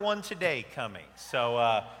One today coming,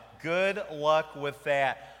 so good luck with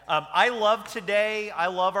that. I love today. I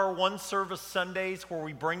love our one service Sundays where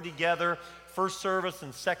we bring together first service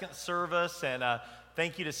and second service, and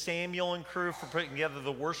thank you to Samuel and crew for putting together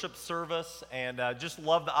the worship service, and just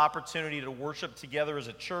love the opportunity to worship together as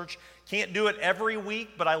a church. Can't do it every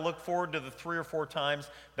week, but I look forward to the 3 or 4 times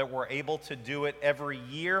that we're able to do it every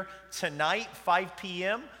year. Tonight, 5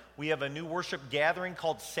 p.m., we have a new worship gathering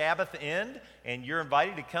called Sabbath End, and you're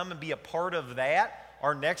invited to come and be a part of that.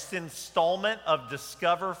 Our next installment of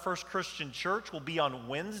Discover First Christian Church will be on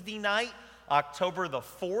Wednesday night, October the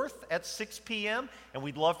 4th at 6 p.m., and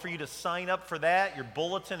we'd love for you to sign up for that. Your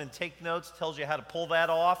bulletin and take notes tells you how to pull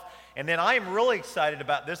that off. And then I am really excited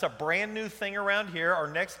about this, a brand new thing around here.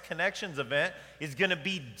 Our next Connections event is going to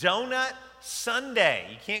be Donut Sunday.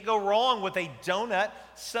 You can't go wrong with a Donut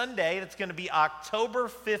Sunday. That's going to be October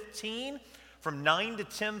 15 from 9 to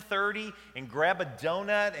 10:30, and grab a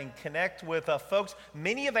donut and connect with folks.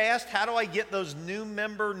 Many have asked, how do I get those new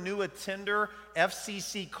member, new attender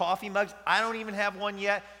FCC coffee mugs? I don't even have one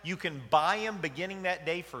yet. You can buy them beginning that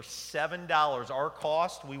day for $7. Our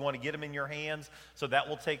cost, we want to get them in your hands, so that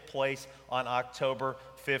will take place on October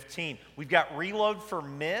 15. We've got Reload for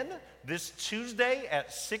Men this Tuesday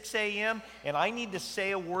at 6 a.m., and I need to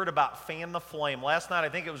say a word about Fan the Flame. Last night, I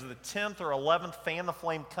think it was the 10th or 11th Fan the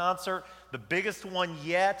Flame concert, the biggest one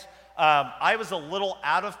yet. I was a little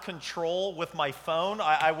out of control with my phone,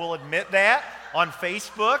 I will admit that, on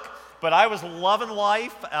Facebook, but I was loving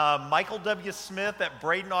life. Michael W. Smith at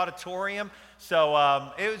Braden Auditorium. So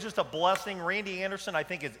it was just a blessing. Randy Anderson, I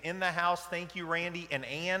think, is in the house. Thank you, Randy and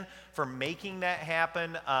Ann, for making that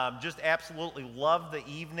happen. Just absolutely loved the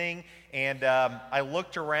evening. And I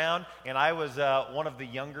looked around, and I was one of the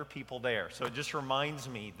younger people there. So it just reminds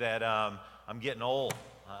me that I'm getting old.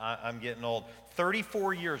 I'm getting old.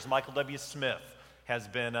 34 years, Michael W. Smith has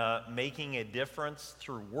been making a difference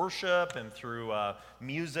through worship and through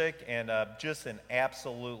music, and just an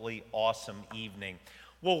absolutely awesome evening.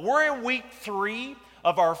 Well, we're in week 3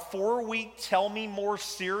 of our 4-week Tell Me More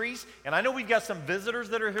series, and I know we've got some visitors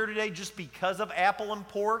that are here today just because of Apple and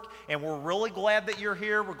Pork, and we're really glad that you're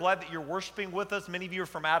here. We're glad that you're worshiping with us. Many of you are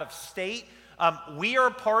from out of state. We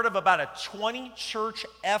are part of about a 20-church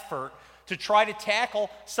effort to try to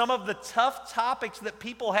tackle some of the tough topics that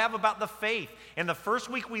people have about the faith. And the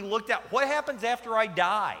first week we looked at what happens after I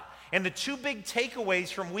die. And the 2 big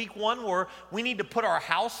takeaways from week 1 were we need to put our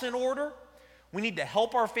house in order. We need to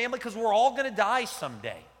help our family because we're all going to die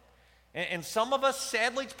someday. And some of us,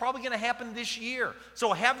 sadly, it's probably going to happen this year.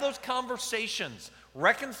 So have those conversations,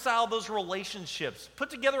 reconcile those relationships, put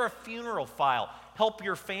together a funeral file, help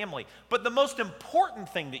your family. But the most important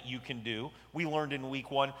thing that you can do, we learned in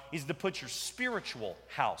week 1, is to put your spiritual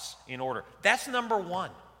house in order. That's number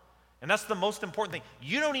 1. And that's the most important thing.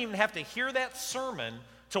 You don't even have to hear that sermon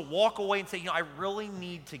to walk away and say, I really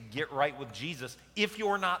need to get right with Jesus if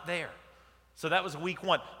you're not there. So that was week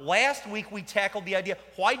 1. Last week we tackled the idea,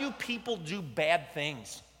 why do people do bad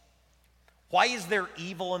things? Why is there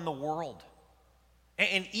evil in the world?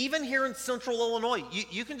 And even here in Central Illinois,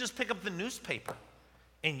 you can just pick up the newspaper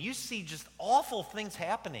and you see just awful things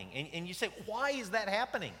happening. And you say, why is that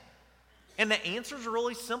happening? And the answer is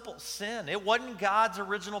really simple: sin. It wasn't God's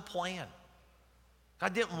original plan.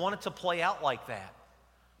 God didn't want it to play out like that.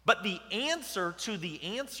 But the answer to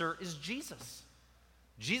the answer is Jesus.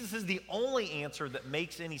 Jesus is the only answer that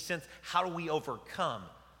makes any sense. How do we overcome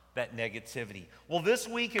that negativity? Well, this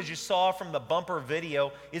week, as you saw from the bumper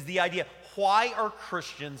video, is the idea, why are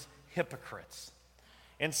Christians hypocrites?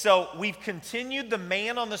 And so we've continued the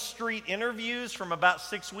man on the street interviews from about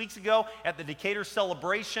 6 weeks ago at the Decatur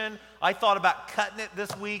celebration. I thought about cutting it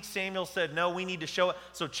this week. Samuel said, no, we need to show it.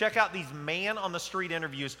 So check out these man on the street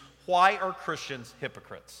interviews. Why are Christians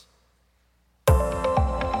hypocrites?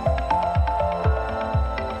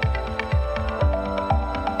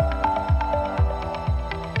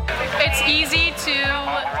 It's easy to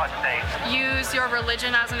use your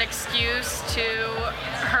religion as an excuse to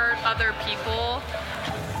hurt other people.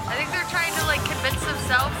 I think they're trying to convince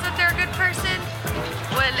themselves that they're a good person,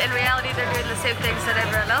 when in reality they're doing the same things that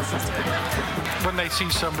everyone else is doing. When they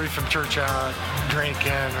see somebody from church out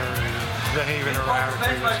drinking or behaving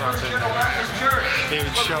erratically or something, it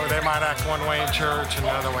would show they might act one way in church and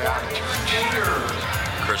another way out of church.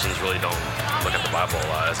 Christians really don't look at the Bible a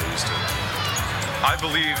lot as they used to. I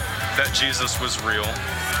believe that Jesus was real.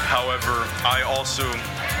 However, I also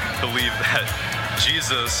believe that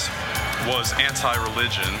Jesus was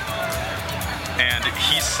anti-religion, and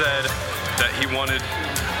he said that he wanted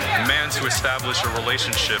man to establish a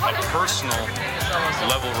relationship, a personal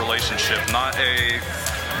level relationship, not a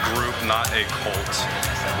group, not a cult,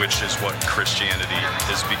 which is what Christianity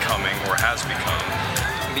is becoming or has become.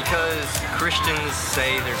 Because Christians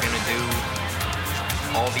say they're going to do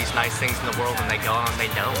all these nice things in the world and they go on and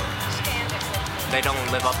they don't. They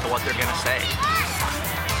don't live up to what they're going to say.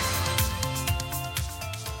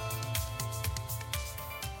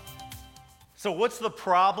 So what's the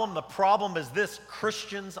problem? The problem is this: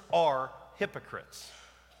 Christians are hypocrites.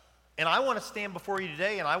 And I want to stand before you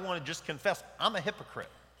today and I want to just confess, I'm a hypocrite.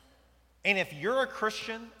 And if you're a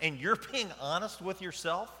Christian and you're being honest with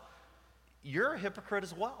yourself, you're a hypocrite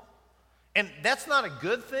as well. And that's not a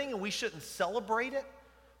good thing and we shouldn't celebrate it.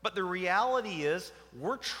 But the reality is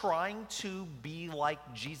we're trying to be like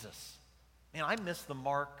Jesus. Man, I miss the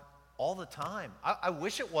mark all the time. I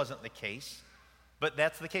wish it wasn't the case. But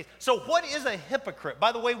that's the case. So what is a hypocrite?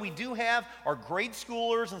 By the way, we do have our grade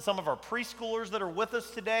schoolers and some of our preschoolers that are with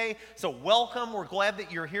us today. So welcome. We're glad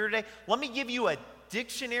that you're here today. Let me give you a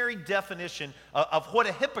dictionary definition of what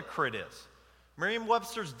a hypocrite is.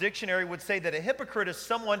 Merriam-Webster's dictionary would say that a hypocrite is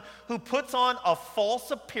someone who puts on a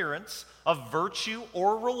false appearance of virtue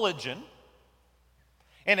or religion.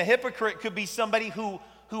 And a hypocrite could be somebody who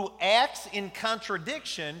acts in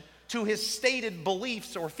contradiction to his stated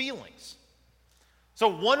beliefs or feelings. So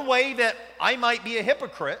one way that I might be a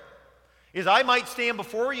hypocrite is I might stand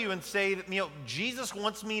before you and say that, Jesus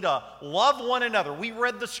wants me to love one another. We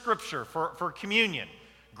read the scripture for communion.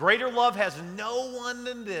 Greater love has no one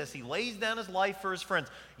than this. He lays down his life for his friends.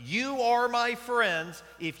 You are my friends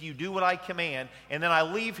if you do what I command. And then I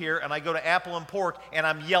leave here and I go to Apple and Pork and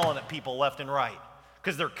I'm yelling at people left and right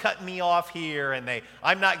because they're cutting me off here and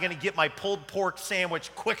I'm not going to get my pulled pork sandwich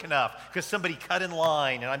quick enough because somebody cut in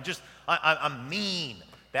line and I'm mean.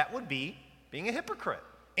 That would be being a hypocrite.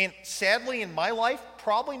 And sadly in my life,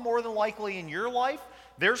 probably more than likely in your life,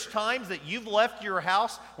 there's times that you've left your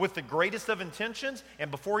house with the greatest of intentions,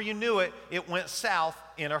 and before you knew it, it went south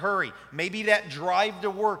in a hurry. Maybe that drive to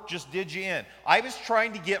work just did you in. I was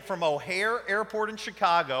trying to get from O'Hare Airport in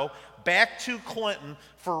Chicago back to Clinton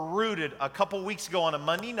for Rooted a couple weeks ago on a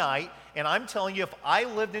Monday night, and I'm telling you, if I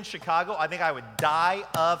lived in Chicago, I think I would die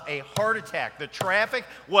of a heart attack. The traffic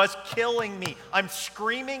was killing me. I'm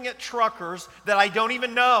screaming at truckers that I don't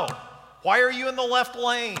even know. Why are you in the left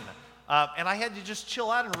lane? And I had to just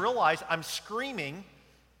chill out and realize I'm screaming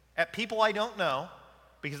at people I don't know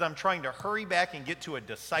because I'm trying to hurry back and get to a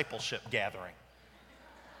discipleship gathering.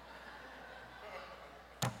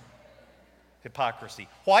 Hypocrisy.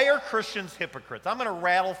 Why are Christians hypocrites? I'm going to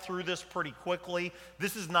rattle through this pretty quickly.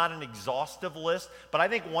 This is not an exhaustive list, but I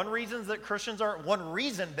think one reason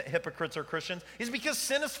that hypocrites are Christians is because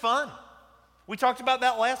sin is fun. We talked about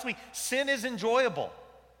that last week. Sin is enjoyable.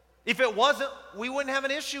 If it wasn't, we wouldn't have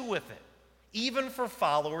an issue with it, even for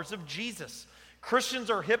followers of Jesus.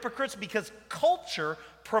 Christians are hypocrites because culture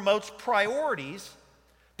promotes priorities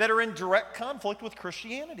that are in direct conflict with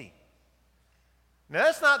Christianity. Now,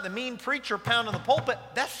 that's not the mean preacher pounding the pulpit.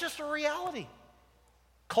 That's just a reality.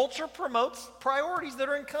 Culture promotes priorities that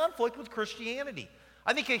are in conflict with Christianity.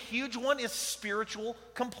 I think a huge one is spiritual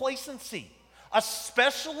complacency,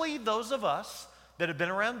 especially those of us that have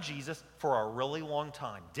been around Jesus for a really long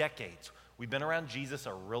time, decades. We've been around Jesus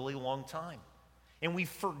a really long time. And we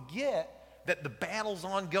forget that the battle's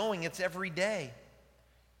ongoing. It's every day.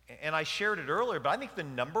 And I shared it earlier, but I think the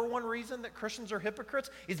number one reason that Christians are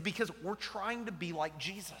hypocrites is because we're trying to be like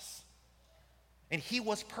Jesus. And he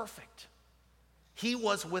was perfect. He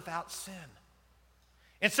was without sin.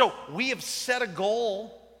 And so we have set a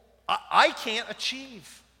goal I can't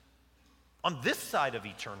achieve on this side of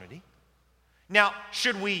eternity. Now,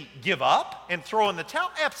 should we give up and throw in the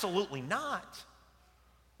towel? Absolutely not.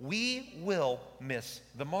 We will miss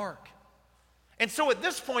the mark. And so at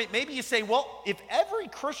this point, maybe you say, well, if every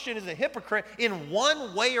Christian is a hypocrite in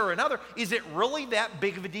one way or another, is it really that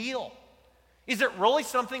big of a deal? Is it really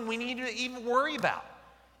something we need to even worry about?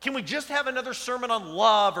 Can we just have another sermon on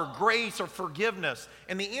love or grace or forgiveness?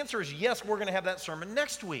 And the answer is yes, we're going to have that sermon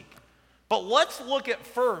next week. But let's look at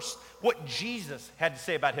first what Jesus had to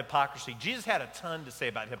say about hypocrisy. Jesus had a ton to say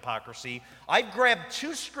about hypocrisy. I've grabbed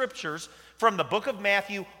two scriptures from the book of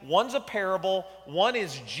Matthew. One's a parable. One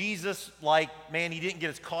is Jesus, he didn't get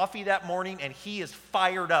his coffee that morning, and he is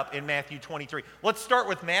fired up in Matthew 23. Let's start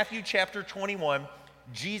with Matthew chapter 21,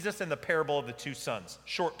 Jesus and the parable of the two sons.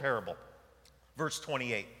 Short parable. Verse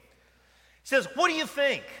 28. It says, "What do you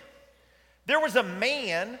think? There was a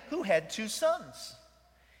man who had two sons.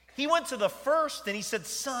 He went to the first and he said,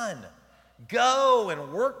 'Son, go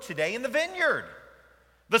and work today in the vineyard.'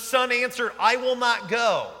 The son answered, 'I will not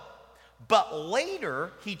go.' But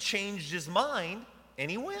later he changed his mind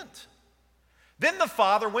and he went. Then the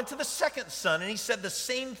father went to the second son, and he said the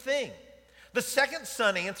same thing. The second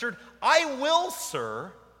son answered, I will,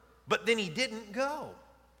 sir, but then he didn't go.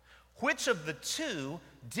 Which of the two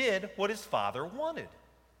did what his father wanted?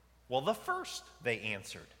 Well, the first, they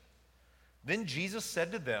answered. Then Jesus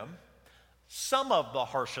said to them, some of the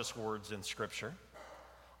harshest words in Scripture.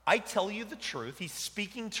 I tell you the truth. He's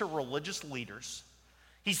speaking to religious leaders.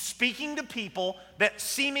 He's speaking to people that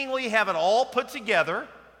seemingly have it all put together.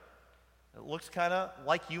 It looks kind of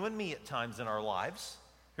like you and me at times in our lives.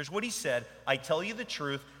 Here's what he said. I tell you the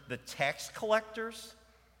truth, the tax collectors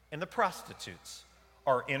and the prostitutes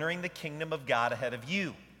are entering the kingdom of God ahead of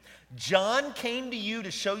you. John came to you to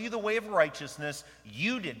show you the way of righteousness.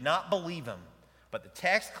 You did not believe him, but the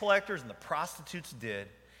tax collectors and the prostitutes did.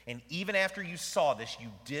 And even after you saw this, you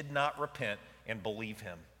did not repent and believe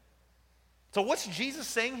him. So what's Jesus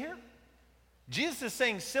saying here? Jesus is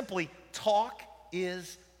saying simply, talk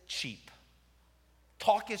is cheap.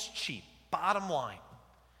 Talk is cheap, bottom line.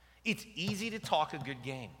 It's easy to talk a good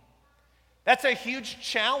game. That's a huge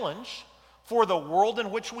challenge for the world in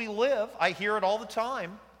which we live. I hear it all the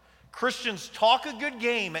time. Christians talk a good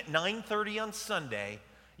game at 9:30 on Sunday.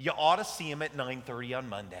 You ought to see them at 9:30 on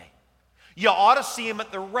Monday. You ought to see them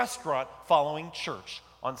at the restaurant following church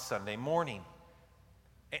on Sunday morning.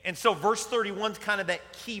 And so verse 31 is kind of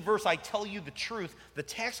that key verse. I tell you the truth, the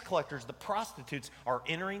tax collectors, the prostitutes are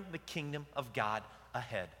entering the kingdom of God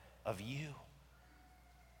ahead of you.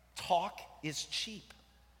 Talk is cheap.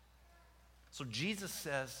 So Jesus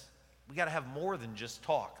says we got to have more than just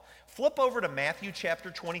talk. Flip over to Matthew chapter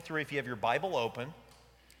 23 if you have your Bible open.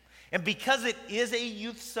 And because it is a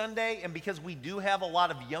youth Sunday and because we do have a lot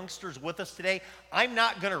of youngsters with us today, I'm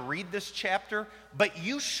not going to read this chapter, but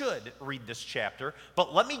you should read this chapter.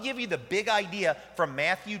 But let me give you the big idea from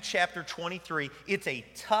Matthew chapter 23. It's a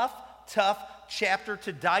tough chapter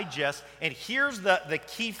to digest. And here's the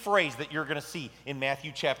key phrase that you're going to see in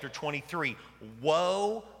Matthew chapter 23.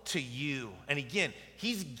 Woe to you. And again,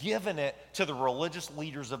 he's given it to the religious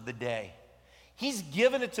leaders of the day. He's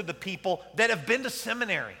given it to the people that have been to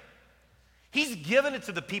seminary. He's given it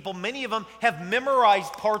to the people, many of them have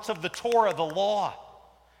memorized parts of the Torah, the law.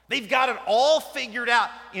 They've got it all figured out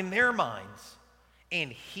in their minds.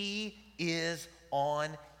 And he is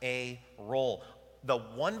on a roll. The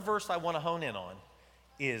one verse I want to hone in on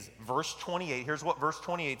is verse 28. Here's what verse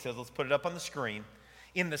 28 says. Let's put it up on the screen.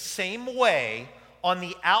 In the same way, on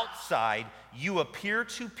the outside, you appear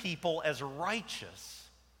to people as righteous,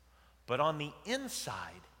 but on the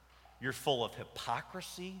inside, you're full of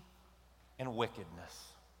hypocrisy and wickedness.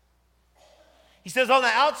 He says on the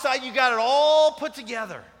outside you got it all put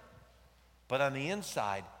together, but on the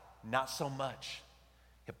inside, not so much.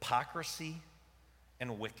 Hypocrisy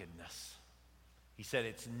and wickedness. He said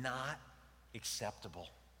it's not acceptable.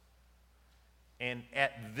 And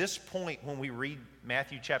at this point when we read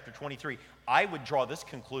Matthew chapter 23, I would draw this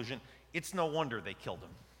conclusion. It's no wonder they killed him.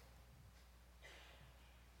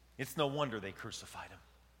 It's no wonder they crucified him.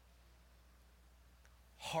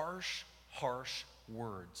 Harsh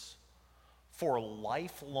words for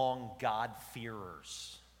lifelong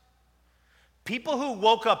God-fearers. People who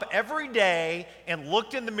woke up every day and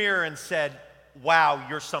looked in the mirror and said, wow,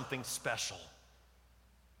 you're something special.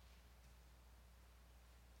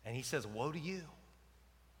 And he says, woe to you.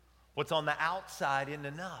 What's on the outside isn't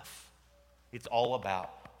enough. It's all about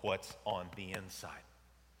what's on the inside.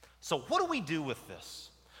 So what do we do with this?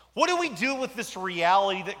 What do we do with this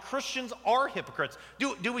reality that Christians are hypocrites?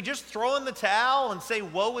 Do we just throw in the towel and say,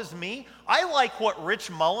 woe is me? I like what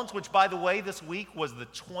Rich Mullins, which by the way, this week was the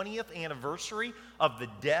 20th anniversary of the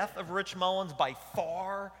death of Rich Mullins, by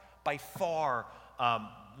far,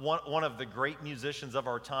 one of the great musicians of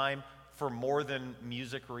our time for more than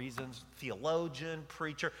music reasons, theologian,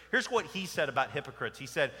 preacher. Here's what he said about hypocrites. He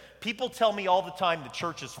said, people tell me all the time the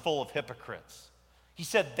church is full of hypocrites. He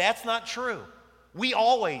said, that's not true. We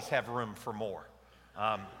always have room for more.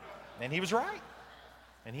 And he was right.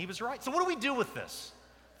 So what do we do with this?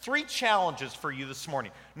 3 challenges for you this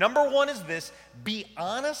morning. Number 1 is this: be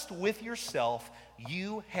honest with yourself.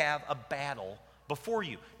 You have a battle before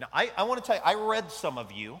you. Now, I want to tell you, I read some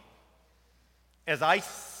of you as I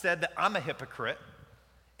said that I'm a hypocrite.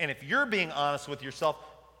 And if you're being honest with yourself,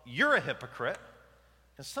 you're a hypocrite.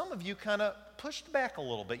 And some of you kind of pushed back a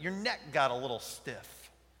little bit. Your neck got a little stiff.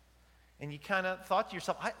 And you kind of thought to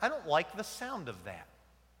yourself, I don't like the sound of that.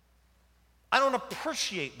 I don't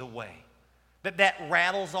appreciate the way that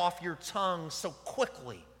rattles off your tongue so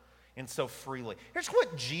quickly and so freely. Here's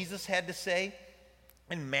what Jesus had to say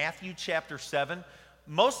in Matthew chapter 7.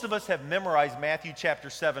 Most of us have memorized Matthew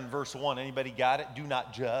chapter 7, verse 1. Anybody got it? Do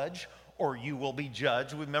not judge, or you will be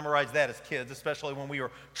judged. We memorized that as kids, especially when we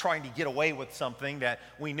were trying to get away with something that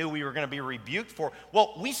we knew we were going to be rebuked for.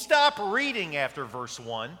 Well, we stop reading after verse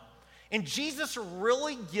 1, and Jesus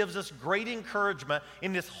really gives us great encouragement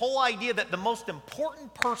in this whole idea that the most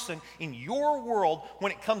important person in your world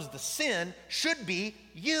when it comes to sin should be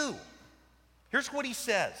you. Here's what he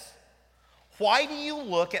says. Why do you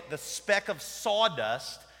look at the speck of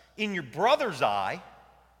sawdust in your brother's eye?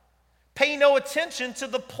 Pay no attention to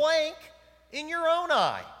the plank in your own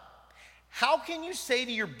eye. How can you say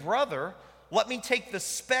to your brother, let me take the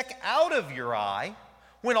speck out of your eye,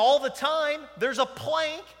 when all the time there's a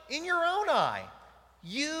plank in your own eye?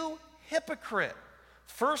 You hypocrite.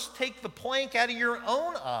 First take the plank out of your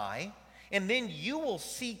own eye, and then you will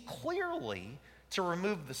see clearly to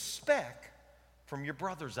remove the speck from your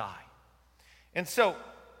brother's eye. And so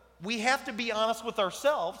we have to be honest with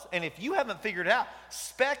ourselves, and if you haven't figured it out,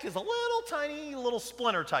 speck is a little tiny little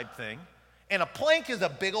splinter type thing, and a plank is a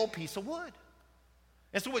big old piece of wood.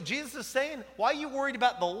 And so what Jesus is saying, why are you worried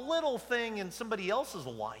about the little thing in somebody else's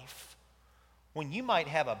life when you might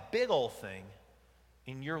have a big old thing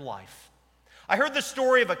in your life? I heard the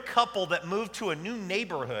story of a couple that moved to a new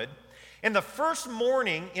neighborhood, and the first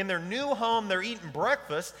morning in their new home, they're eating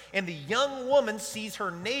breakfast, and the young woman sees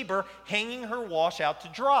her neighbor hanging her wash out to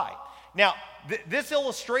dry. Now, this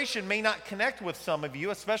illustration may not connect with some of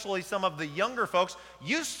you, especially some of the younger folks.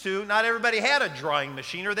 Used to, not everybody had a drying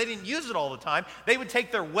machine, or they didn't use it all the time. They would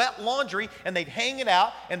take their wet laundry and they'd hang it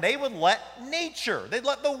out, and they would let nature, they'd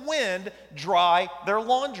let the wind dry their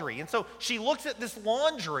laundry. And so she looks at this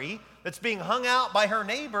laundry that's being hung out by her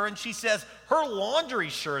neighbor, and she says, her laundry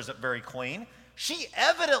sure isn't very clean. She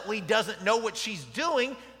evidently doesn't know what she's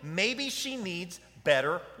doing. Maybe she needs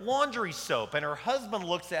better laundry soap. And her husband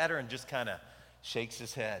looks at her and just kind of shakes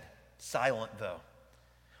his head. Silent, though.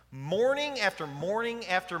 Morning after morning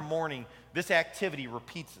after morning, this activity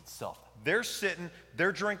repeats itself. They're sitting,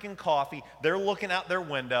 they're drinking coffee, they're looking out their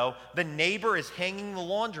window, the neighbor is hanging the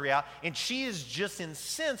laundry out, and she is just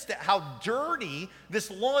incensed at how dirty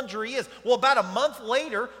this laundry is. Well, about a month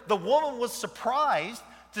later, the woman was surprised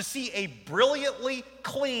to see a brilliantly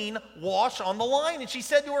clean wash on the line, and she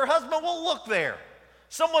said to her husband, well, look there.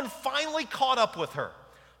 Someone finally caught up with her.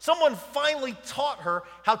 Someone finally taught her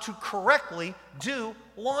how to correctly do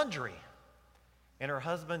laundry. And her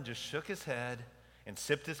husband just shook his head and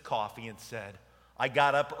sipped his coffee and said, I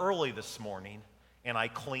got up early this morning and I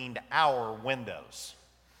cleaned our windows.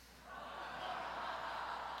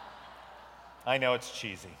 I know it's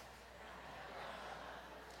cheesy.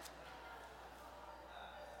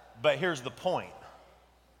 But here's the point.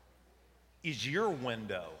 Is your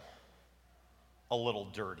window a little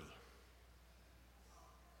dirty?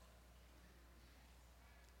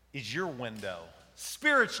 Is your window,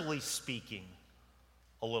 spiritually speaking,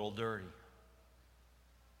 a little dirty?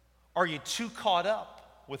 Are you too caught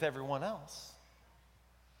up with everyone else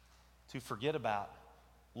to forget about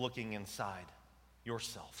looking inside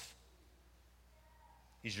yourself?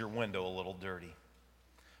 Is your window a little dirty?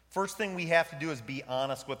 First thing we have to do is be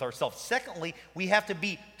honest with ourselves. Secondly, we have to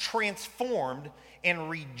be transformed and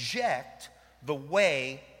reject the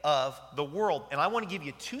way of the world. And I want to give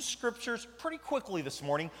you two scriptures pretty quickly this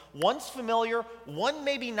morning. One's familiar, one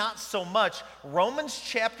maybe not so much. Romans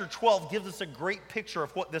chapter 12 gives us a great picture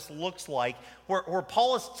of what this looks like, where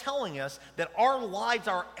Paul is telling us that our lives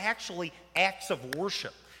are actually acts of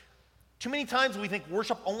worship. Too many times we think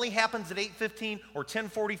worship only happens at 8:15 or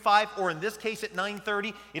 10:45, or in this case at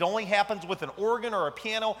 9:30. It only happens with an organ or a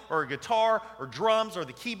piano or a guitar or drums or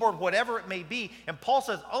the keyboard, whatever it may be. And Paul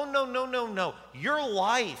says, oh, no. Your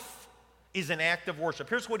life is an act of worship.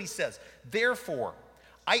 Here's what he says. Therefore,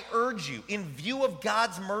 I urge you, in view of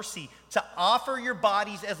God's mercy, to offer your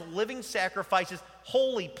bodies as living sacrifices,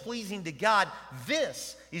 holy, pleasing to God.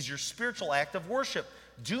 This is your spiritual act of worship.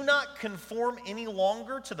 Do not conform any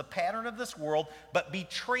longer to the pattern of this world, but be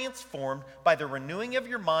transformed by the renewing of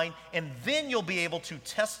your mind, and then you'll be able to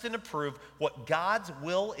test and approve what God's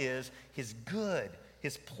will is, his good,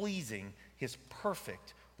 his pleasing, his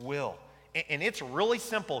perfect will. And it's really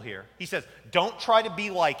simple here. He says, don't try to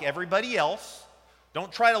be like everybody else.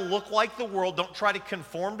 Don't try to look like the world. Don't try to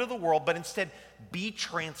conform to the world, but instead be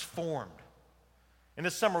transformed. And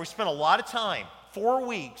this summer, we spent a lot of time, 4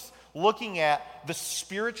 weeks, looking at the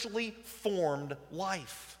spiritually formed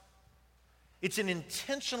life. It's an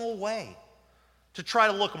intentional way to try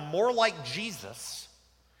to look more like Jesus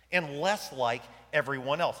and less like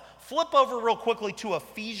everyone else. Flip over real quickly to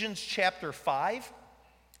Ephesians chapter 5.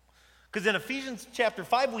 Because in Ephesians chapter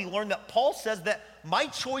 5, we learn that Paul says that my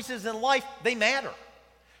choices in life, they matter.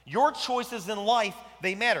 Your choices in life,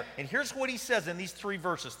 they matter. And here's what he says in these 3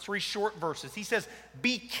 verses, 3 short verses. He says,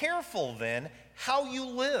 be careful then how you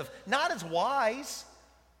live, not as wise,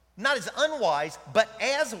 not as unwise, but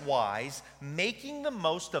as wise, making the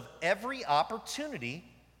most of every opportunity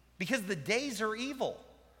because the days are evil.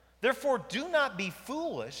 Therefore, do not be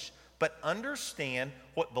foolish, but understand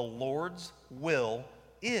what the Lord's will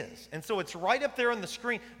is. And so it's right up there on the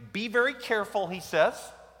screen. Be very careful, he says.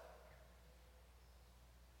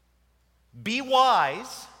 Be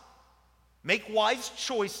wise. Make wise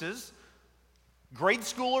choices. Grade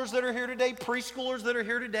schoolers that are here today, preschoolers that are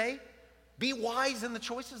here today, be wise in the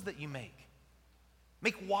choices that you make.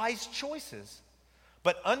 Make wise choices.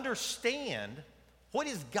 But understand, what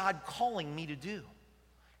is God calling me to do?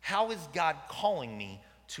 How is God calling me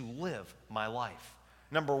to live my life?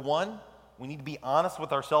 Number 1, we need to be honest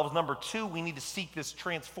with ourselves. Number 2, we need to seek this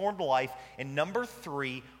transformed life. And number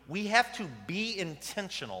 3, we have to be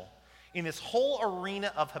intentional in this whole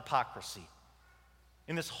arena of hypocrisy.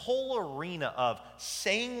 In this whole arena of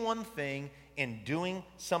saying one thing and doing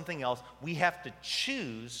something else, we have to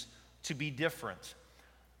choose to be different.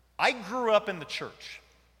 I grew up in the church.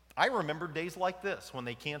 I remember days like this when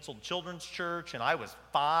they canceled children's church and I was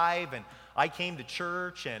 5 and I came to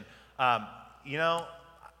church and,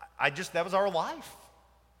 that was our life.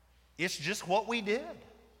 It's just what we did.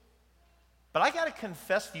 But I got to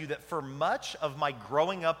confess to you that for much of my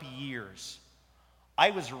growing up years,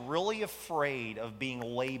 I was really afraid of being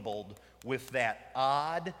labeled with that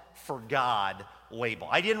odd for God label.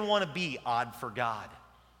 I didn't want to be odd for God.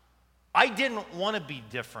 I didn't want to be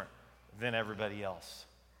different than everybody else.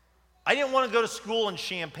 I didn't want to go to school in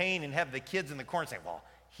Champaign and have the kids in the corner say, well,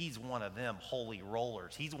 he's one of them holy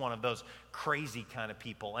rollers. He's one of those crazy kind of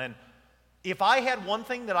people. And if I had one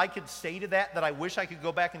thing that I could say to that I wish I could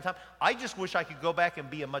go back in time, I just wish I could go back and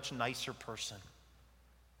be a much nicer person.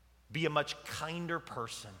 Be a much kinder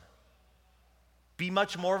person. Be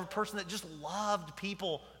much more of a person that just loved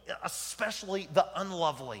people, especially the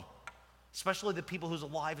unlovely, especially the people whose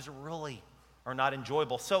lives really are not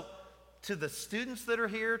enjoyable. So to the students that are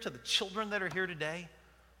here, to the children that are here today,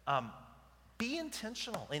 be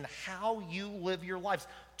intentional in how you live your lives.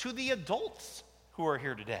 To the adults who are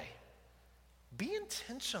here today, be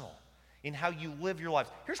intentional in how you live your lives.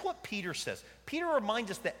 Here's what Peter says. Peter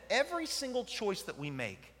reminds us that every single choice that we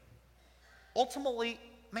make ultimately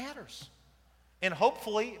matters. And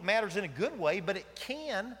hopefully it matters in a good way, but it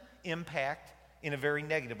can impact in a very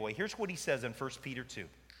negative way. Here's what he says in 1 Peter 2.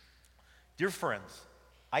 Dear friends,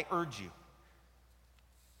 I urge you,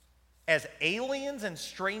 as aliens and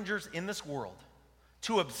strangers in this world,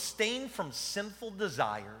 to abstain from sinful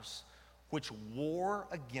desires which war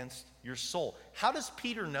against your soul. How does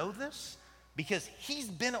Peter know this? Because he's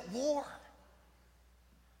been at war.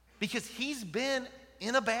 Because he's been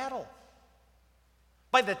in a battle.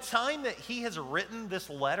 By the time that he has written this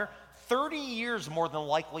letter, 30 years more than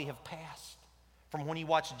likely have passed from when he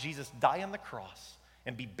watched Jesus die on the cross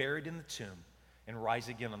and be buried in the tomb and rise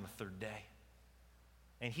again on the 3rd day.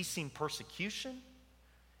 And he's seen persecution,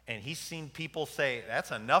 and he's seen people say,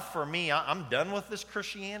 that's enough for me, I'm done with this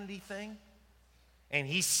Christianity thing. And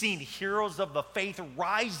he's seen heroes of the faith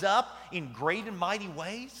rise up in great and mighty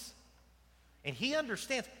ways. And he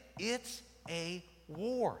understands it's a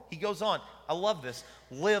war. He goes on, I love this,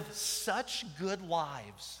 live such good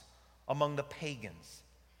lives among the pagans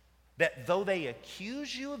that though they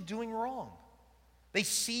accuse you of doing wrong, they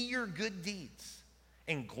see your good deeds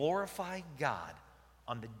and glorify God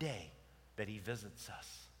on the day that he visits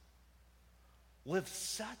us. Live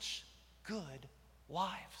such good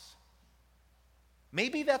lives.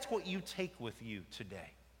 Maybe that's what you take with you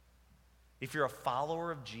today. If you're a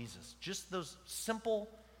follower of Jesus, just those simple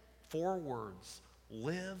 4 words,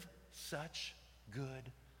 live such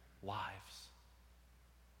good lives.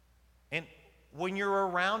 And when you're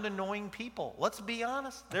around annoying people, let's be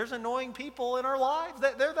honest, there's annoying people in our lives,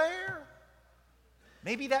 they're there.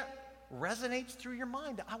 Maybe that resonates through your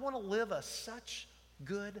mind. I want to live a such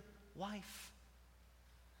good life.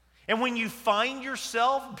 And when you find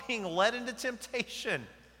yourself being led into temptation,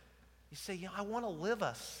 you say, I want to live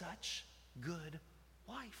a such good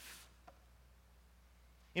life.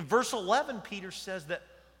 In verse 11, Peter says that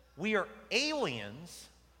we are aliens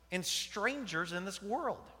and strangers in this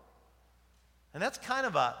world. And that's kind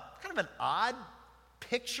of an odd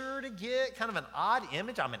picture to get, kind of an odd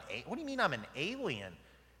image. What do you mean I'm an alien?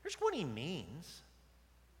 Here's what he means.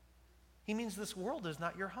 He means this world is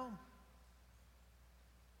not your home.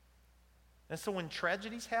 And so when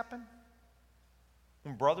tragedies happen,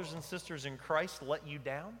 when brothers and sisters in Christ let you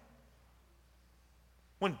down,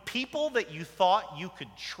 when people that you thought you could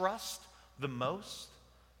trust the most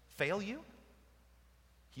fail you,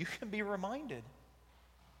 you can be reminded,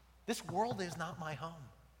 this world is not my home.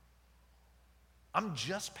 I'm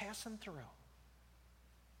just passing through.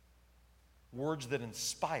 Words that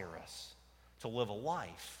inspire us to live a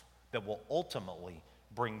life that will ultimately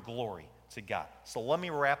bring glory to God. So let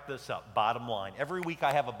me wrap this up. Bottom line. Every week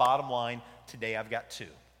I have a bottom line. Today I've got two.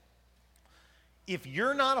 If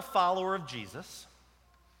you're not a follower of Jesus,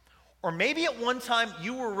 or maybe at one time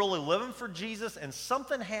you were really living for Jesus and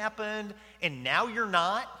something happened and now you're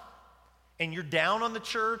not, and you're down on the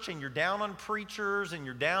church and you're down on preachers and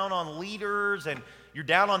you're down on leaders and you're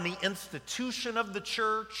down on the institution of the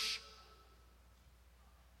church,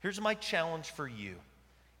 here's my challenge for you.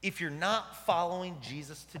 If you're not following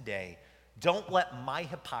Jesus today, don't let my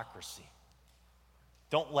hypocrisy,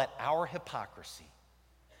 don't let our hypocrisy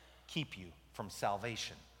keep you from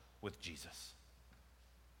salvation with Jesus.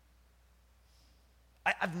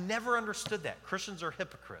 I've never understood that. Christians are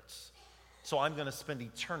hypocrites, so I'm going to spend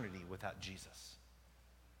eternity without Jesus.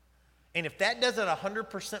 And if that doesn't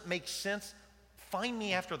 100% make sense, find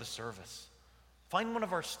me after the service. Find one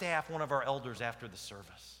of our staff, one of our elders after the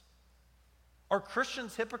service. Are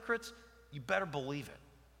Christians hypocrites? You better believe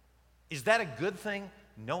it. Is that a good thing?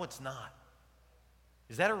 No, it's not.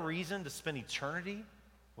 Is that a reason to spend eternity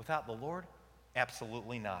without the Lord?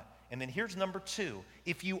 Absolutely not. And then here's number two.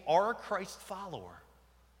 If you are a Christ follower,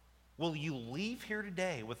 will you leave here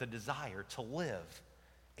today with a desire to live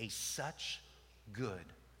a such good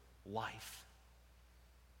life?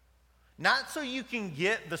 Not so you can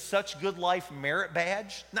get the such good life merit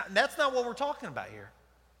badge. That's not what we're talking about here.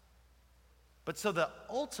 But so that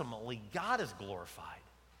ultimately God is glorified,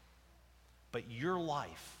 but your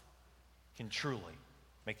life can truly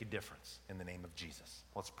make a difference in the name of Jesus.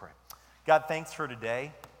 Let's pray. God, thanks for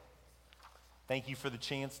today. Thank you for the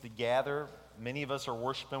chance to gather. Many of us are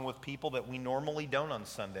worshiping with people that we normally don't on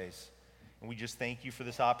Sundays. And we just thank you for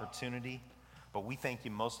this opportunity. But we thank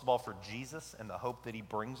you most of all for Jesus and the hope that he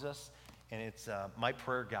brings us. And it's my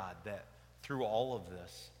prayer, God, that through all of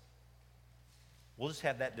this, we'll just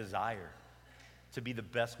have that desire to be the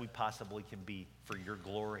best we possibly can be for your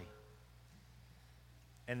glory.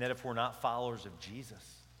 And that if we're not followers of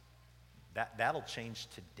Jesus, that'll change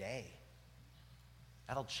today.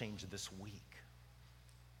 That'll change this week.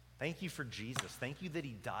 Thank you for Jesus. Thank you that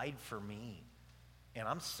he died for me. And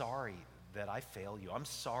I'm sorry that I fail you. I'm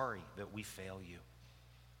sorry that we fail you.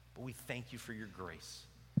 But we thank you for your grace.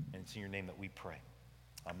 And it's in your name that we pray.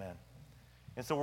 Amen. And so